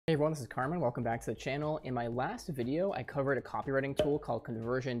Hey everyone, this is Carmen. Welcome back to the channel. In my last video, I covered a copywriting tool called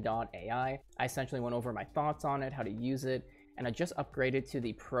Conversion.ai. I essentially went over my thoughts on it, how to use it, and I just upgraded to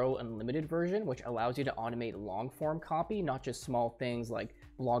the Pro Unlimited version, which allows you to automate long form copy, not just small things like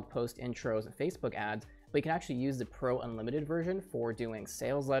blog post intros and Facebook ads, but you can actually use the Pro Unlimited version for doing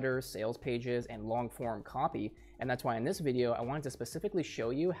sales letters, sales pages, and long form copy. And that's why in this video, I wanted to specifically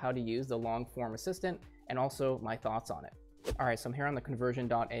show you how to use the long form assistant and also my thoughts on it. All right, so I'm here on the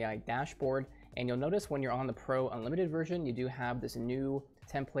Conversion.ai dashboard, and you'll notice when you're on the Pro Unlimited version, you do have this new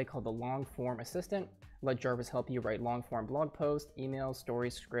template called the Long Form Assistant. Let Jarvis help you write long form blog posts, emails,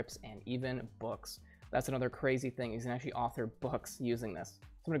 stories, scripts, and even books. That's another crazy thing. You can actually author books using this.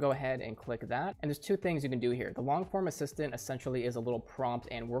 So I'm gonna go ahead and click that. And there's two things you can do here. The Long Form Assistant essentially is a little prompt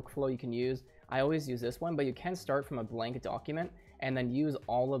and workflow you can use. I always use this one, but you can start from a blank document and then use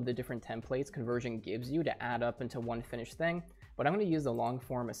all of the different templates Conversion gives you to add up into one finished thing. But I'm gonna use the Long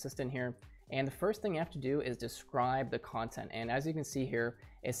Form Assistant here. And the first thing you have to do is describe the content. And as you can see here,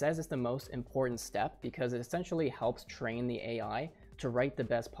 it says it's the most important step because it essentially helps train the AI to write the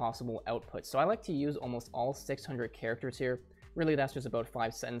best possible output. So I like to use almost all 600 characters here. Really, that's just about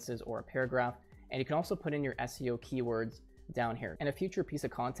 5 sentences or a paragraph. And you can also put in your SEO keywords down here. And a future piece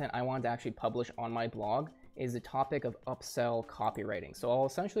of content I wanted to actually publish on my blog is the topic of upsell copywriting. So I'll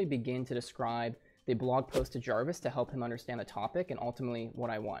essentially begin to describe the blog post to Jarvis to help him understand the topic and ultimately what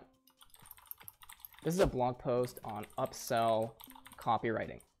I want. This is a blog post on upsell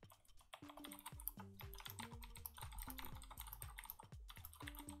copywriting.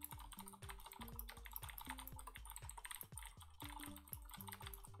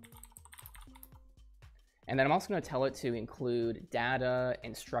 And then I'm also going to tell it to include data,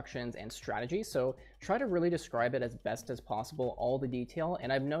 instructions, and strategy. So try to really describe it as best as possible, all the detail.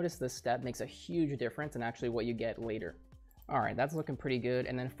 And I've noticed this step makes a huge difference in actually what you get later. All right, that's looking pretty good.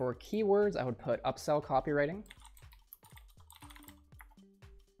 And then for keywords, I would put upsell copywriting.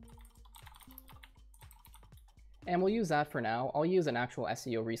 And we'll use that for now. I'll use an actual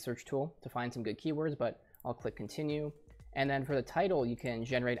SEO research tool to find some good keywords, but I'll click continue. And then for the title, you can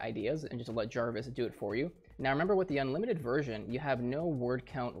generate ideas and just let Jarvis do it for you. Now remember, with the unlimited version, you have no word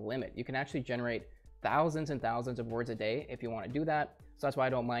count limit. You can actually generate thousands and thousands of words a day if you want to do that. So that's why I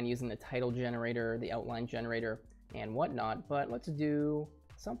don't mind using the title generator, the outline generator, and whatnot. But let's do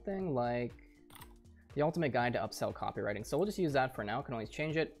something like the ultimate guide to upsell copywriting. So we'll just use that for now. Can always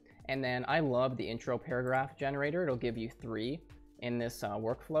change it. And then I love the intro paragraph generator. It'll give you 3 in this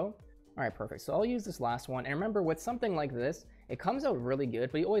workflow. All right, perfect. So I'll use this last one. And remember, with something like this, it comes out really good,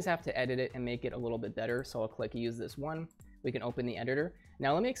 but you always have to edit it and make it a little bit better. So I'll click use this one. We can open the editor.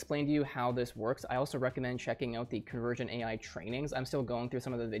 Now let me explain to you how this works. I also recommend checking out the Conversion.ai trainings. I'm still going through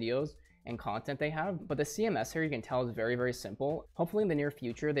some of the videos and content they have, but the CMS here, you can tell, is very, very simple. Hopefully in the near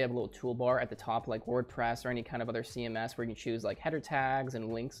future, they have a little toolbar at the top like WordPress or any kind of other CMS where you can choose like header tags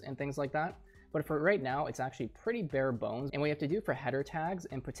and links and things like that. But for right now, it's actually pretty bare bones. And what you have to do for header tags,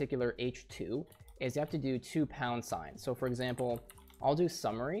 in particular H2, is you have to do 2 pound signs. So for example, I'll do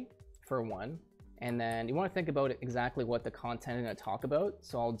summary for 1. And then you want to think about exactly what the content is going to talk about.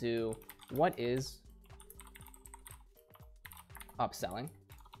 So I'll do what is upselling.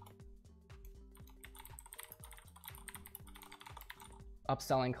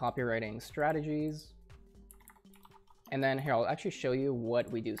 Upselling copywriting strategies. And then here, I'll actually show you what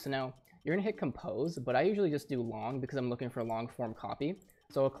we do. So now you're gonna hit compose, but I usually just do long because I'm looking for long form copy.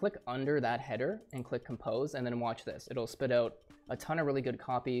 So I'll click under that header and click compose, and then watch this. It'll spit out a ton of really good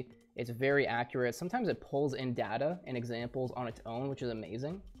copy. It's very accurate. Sometimes it pulls in data and examples on its own, which is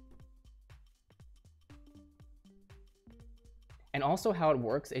amazing. And also how it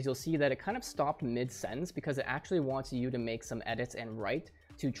works is you'll see that it kind of stopped mid-sentence because it actually wants you to make some edits and write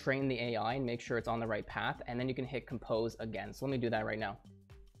to train the AI and make sure it's on the right path. And then you can hit compose again. So let me do that right now.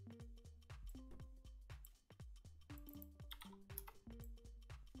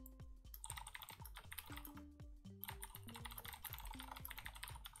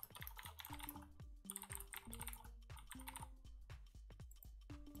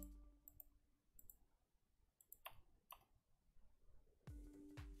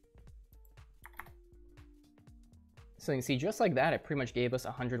 So you can see just like that, it pretty much gave us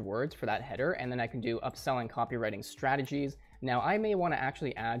 100 words for that header. And then I can do upselling copywriting strategies. Now I may want to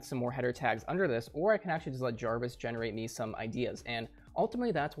actually add some more header tags under this, or I can actually just let Jarvis generate me some ideas. And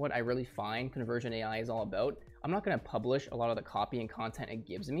ultimately that's what I really find Conversion.ai is all about. I'm not going to publish a lot of the copy and content it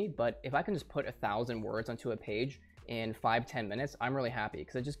gives me, but if I can just put 1,000 words onto a page in 5-10 minutes, I'm really happy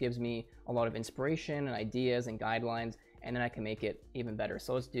because it just gives me a lot of inspiration and ideas and guidelines, and then I can make it even better.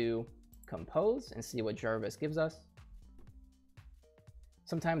 So let's do compose and see what Jarvis gives us.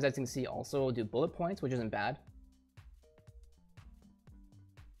 Sometimes, as you can see, also do bullet points, which isn't bad.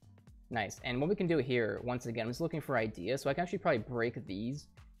 Nice. And what we can do here, once again, I'm just looking for ideas. So I can actually probably break these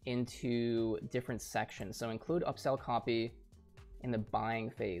into different sections. So include upsell copy in the buying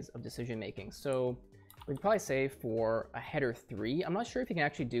phase of decision making. So we can probably say for a header 3, I'm not sure if you can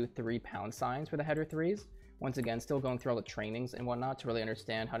actually do 3 pound signs for the header 3s. Once again, still going through all the trainings and whatnot to really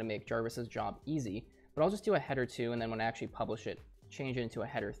understand how to make Jarvis's job easy. But I'll just do a header 2, and then when I actually publish it, change it into a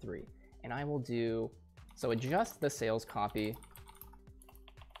header 3. And I will do, so adjust the sales copy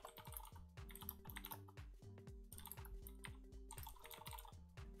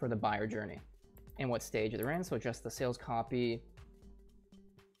for the buyer journey and what stage they're in. So adjust the sales copy.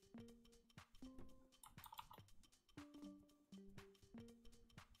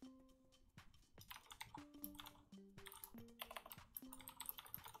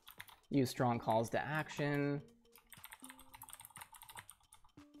 Use strong calls to action.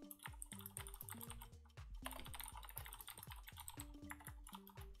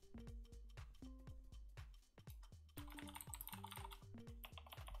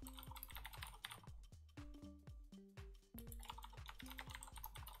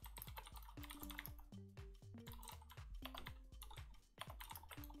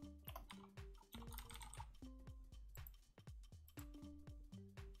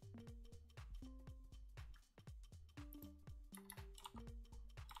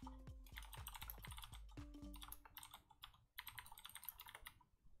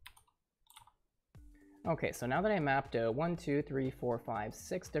 Okay, so now that I mapped out 1, 2, 3, 4, 5,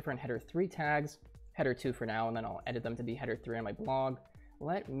 6 different header 3 tags, header 2 for now, and then I'll edit them to be header 3 on my blog.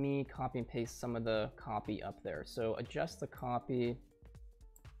 Let me copy and paste some of the copy up there. So adjust the copy,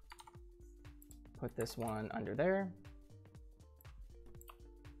 put this one under there.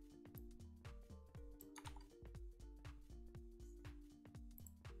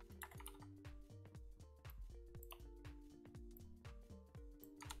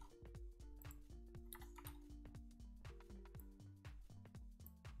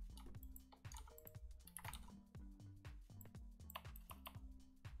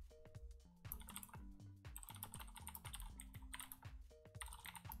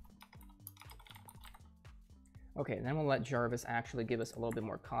 Okay, then we'll let Jarvis actually give us a little bit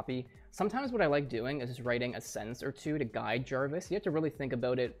more copy. Sometimes what I like doing is just writing a sentence or two to guide Jarvis. You have to really think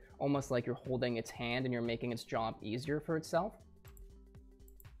about it almost like you're holding its hand and you're making its job easier for itself.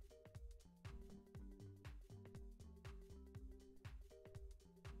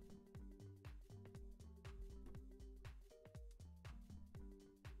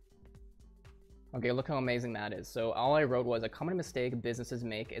 Okay, look how amazing that is. So all I wrote was, a common mistake businesses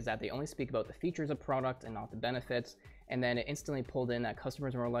make is that they only speak about the features of product and not the benefits. And then it instantly pulled in that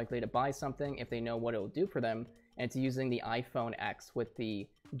customers are more likely to buy something if they know what it will do for them. And it's using the iPhone X with the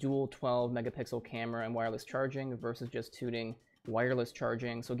dual 12 megapixel camera and wireless charging versus just tuning wireless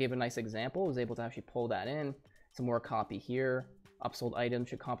charging. So it gave a nice example. I was able to actually pull that in. Some more copy here. Upsold items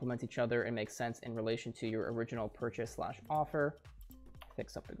should complement each other and make sense in relation to your original purchase/offer.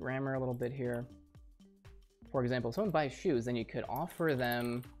 Fix up the grammar a little bit here. For example, if someone buys shoes, then you could offer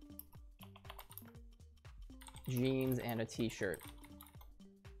them jeans and a t-shirt.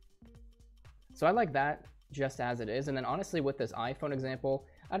 So I like that just as it is. And then honestly, with this iPhone example,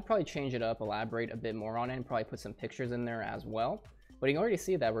 I'd probably change it up, elaborate a bit more on it, and probably put some pictures in there as well. But you can already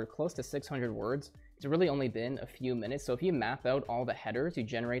see that we're close to 600 words. It's really only been a few minutes. So if you map out all the headers, you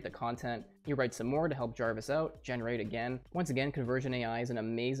generate the content, you write some more to help Jarvis out, generate again. Once again, Conversion.ai is an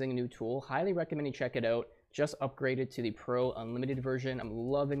amazing new tool. Highly recommend you check it out. Just upgraded to the Pro Unlimited version. I'm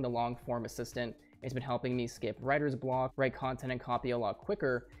loving the long form assistant. It's been helping me skip writer's block, write content and copy a lot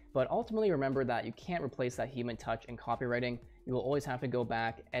quicker. But ultimately remember that you can't replace that human touch in copywriting. You will always have to go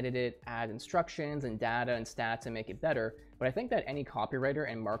back, edit it, add instructions and data and stats and make it better. But I think that any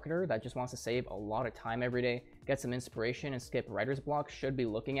copywriter and marketer that just wants to save a lot of time every day, get some inspiration and skip writer's block should be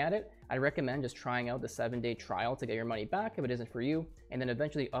looking at it. I recommend just trying out the 7-day trial to get your money back if it isn't for you, and then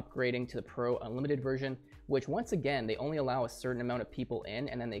eventually upgrading to the Pro Unlimited version, which once again, they only allow a certain amount of people in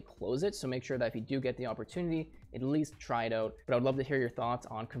and then they close it. So make sure that if you do get the opportunity, at least try it out. But I would love to hear your thoughts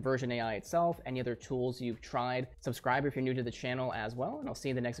on Conversion.ai itself, any other tools you've tried. Subscribe if you're new to the channel as well, and I'll see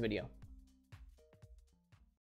you in the next video.